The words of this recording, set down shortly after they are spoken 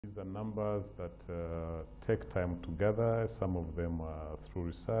These are numbers that take time to gather. Some of them are through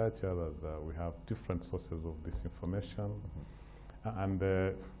research, others we have different sources of this information. And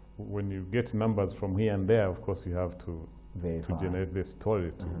when you get numbers from here and there, of course, you have to generate the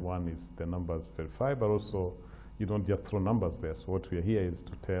story. One is the numbers verify, but also you don't just throw numbers there. So what we are here is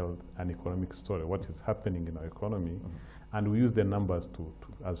to tell an economic story, what is happening in our economy, and we use the numbers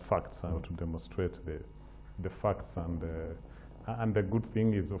as facts to demonstrate the facts. And the good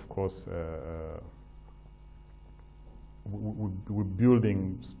thing is, of course, we're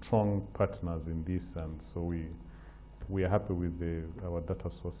building strong partners in this, and so we are happy with our data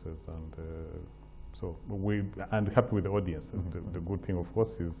sources, and so and happy with the audience. The good thing, of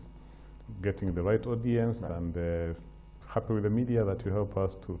course, is getting the right audience, and happy with the media that you help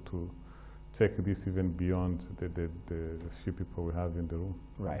us to take this even beyond the few people we have in the room.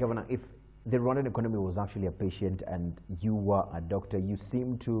 Right. Governor, if the Rwandan economy was actually a patient and you were a doctor, you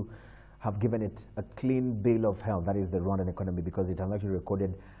seem to have given it a clean bill of health, that is the Rwandan economy, because it has actually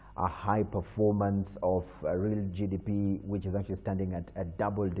recorded a high performance of real GDP, which is actually standing at a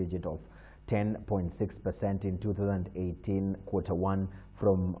double digit of 10.6% in 2018 Q1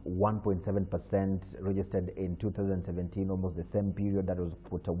 from 1.7% registered in 2017, almost the same period that was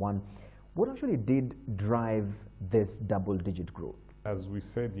Q1. What actually did drive this double-digit growth? As we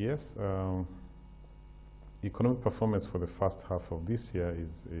said, yes, economic performance for the first half of this year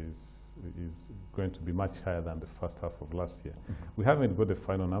is going to be much higher than the first half of last year. We haven't got the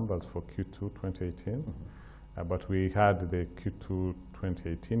final numbers for Q2 2018, but we had the Q2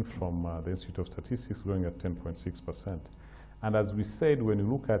 2018 from the Institute of Statistics growing at 10.6%. And as we said, when you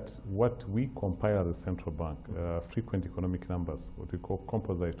look at what we compile as a central bank, frequent economic numbers, what we call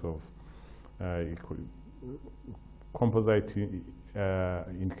composite of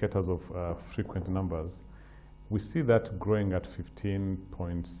indicators of frequent numbers, we see that growing at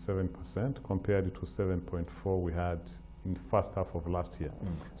 15.7% compared to 7.4% we had in the first half of last year.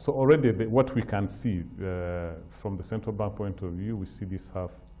 So already what we can see from the central bank point of view, we see this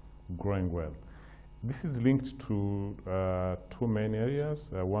half growing well. This is linked to two main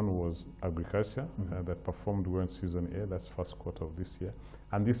areas. One was agriculture that performed well in season A, that's first quarter of this year.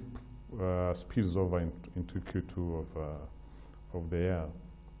 And this spills over into Q2 of the year.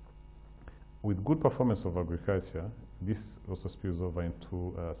 With good performance of agriculture, this also spills over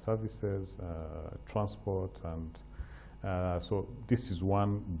into services, transport, and so this is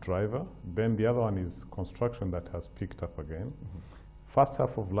one driver. Then the other one is construction that has picked up again. First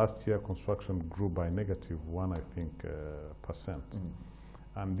half of last year, construction grew by -1%, I think, percent.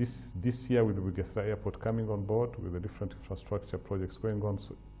 And this year, with the Bugesera Airport coming on board, with the different infrastructure projects going on,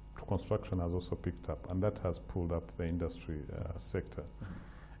 so construction has also picked up, and that has pulled up the industry sector.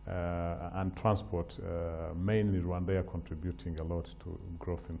 And transport, mainly Rwanda are contributing a lot to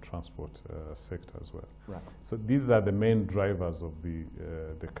growth in transport sector as well. Right. So these are the main drivers of the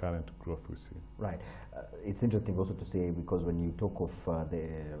current growth we see. Right. It's interesting also to say, because when you talk of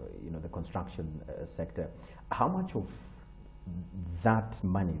the construction sector, how much of that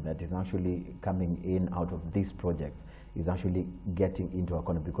money that is actually coming in out of these projects is actually getting into our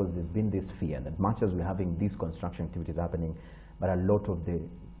economy? Because there's been this fear that much as we're having these construction activities happening, but a lot of the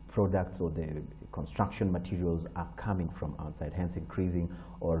products or the construction materials are coming from outside, hence increasing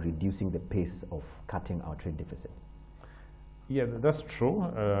or reducing the pace of cutting our trade deficit. Yeah, that's true.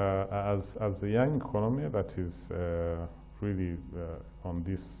 As a young economy that is really on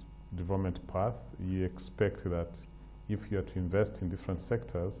this development path, you expect that if you are to invest in different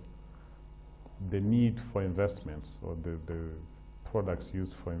sectors, the need for investments or the products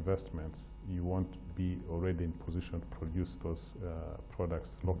used for investments, you won't be already in position to produce those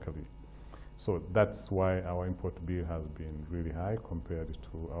products locally. So that's why our import bill has been really high compared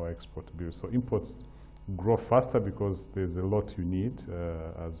to our export bill. So imports grow faster because there's a lot you need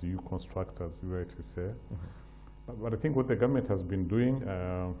as you construct, as you rightly say. But I think what the government has been doing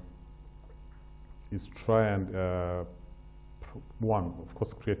is try and, one, of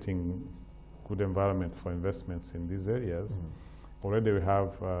course, creating good environment for investments in these areas. Already we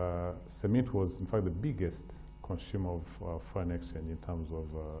have, cement was in fact the biggest consumer of foreign exchange in terms of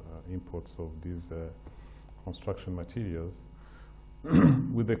imports of these construction materials.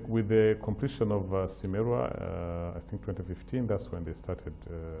 With the completion of Simerwa, I think 2015, that's when they started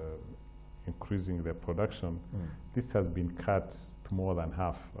increasing their production. This has been cut to more than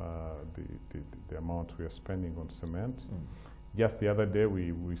half the amount we are spending on cement. Just the other day,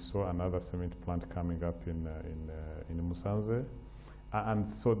 we saw another cement plant coming up in Musanze. And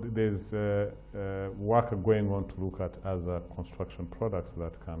so there's work going on to look at other construction products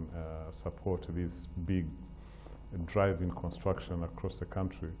that can support these big driving construction across the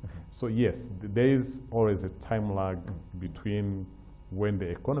country. So yes, there is always a time lag between when the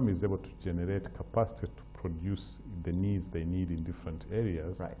economy is able to generate capacity to produce the needs they need in different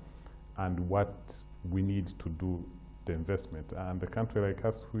areas, Right. and what we need to do the investment. And a country like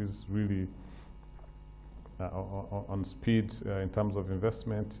us, who is really on speed in terms of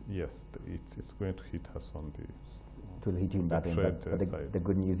investment, yes, it's going to hit us on the To hit you back in, but the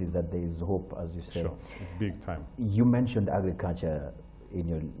good news is that there is hope, as you say. Sure, big time. You mentioned agriculture in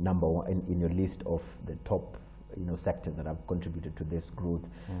your number one, in your list of the top, sectors that have contributed to this growth.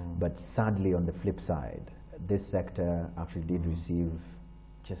 But sadly, on the flip side, this sector actually did receive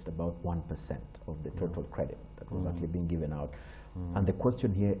just about 1% of the total credit that was actually being given out. And the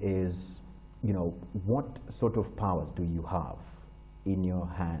question here is, what sort of powers do you have in your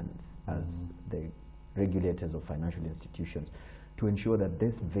hands as the regulators of financial institutions to ensure that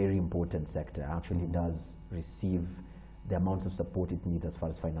this very important sector actually does receive the amount of support it needs as far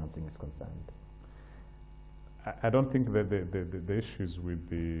as financing is concerned? I don't think that the issues with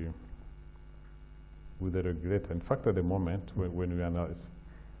the regulator. In fact, at the moment, when we analyze,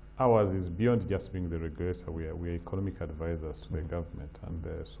 ours is beyond just being the regulator. We are economic advisors to the government, and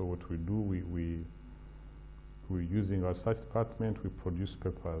so what we do, we're using our research department. We produce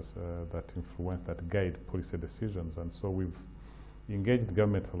papers that guide policy decisions, and so we've engaged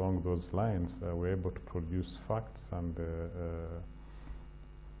government along those lines. We're able to produce facts and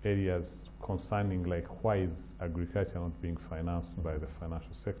areas concerning, like, why is agriculture not being financed by the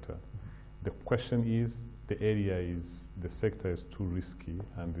financial sector. The question is, the sector is too risky,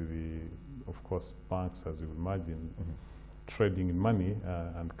 and of course, banks, as you imagine, trading in money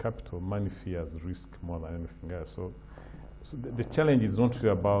and capital, money fears risk more than anything else. So the challenge is not really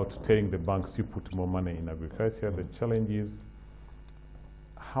about telling the banks, you put more money in agriculture. The challenge is,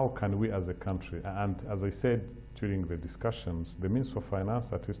 how can we as a country, and as I said during the discussions, the Minister of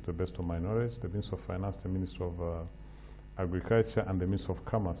Finance, at least to the best of my knowledge, the Minister of Finance, the Minister of Agriculture, and the Minister of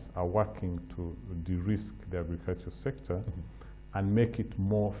Commerce are working to de-risk the agriculture sector and make it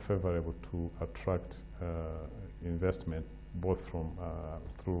more favorable to attract investment, both from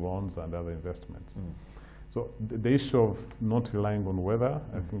through loans and other investments. So the issue of not relying on weather,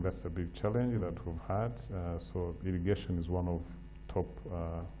 I think that's a big challenge that we've had. So irrigation is one of top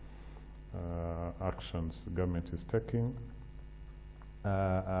actions the government is taking.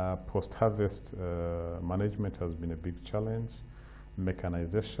 Post-harvest management has been a big challenge.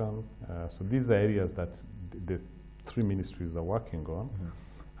 Mechanization. So these are areas that the three ministries are working on.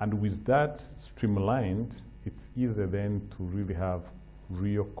 And with that streamlined, it's easier then to really have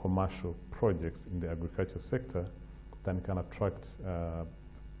real commercial projects in the agriculture sector that can attract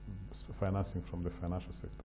financing from the financial sector.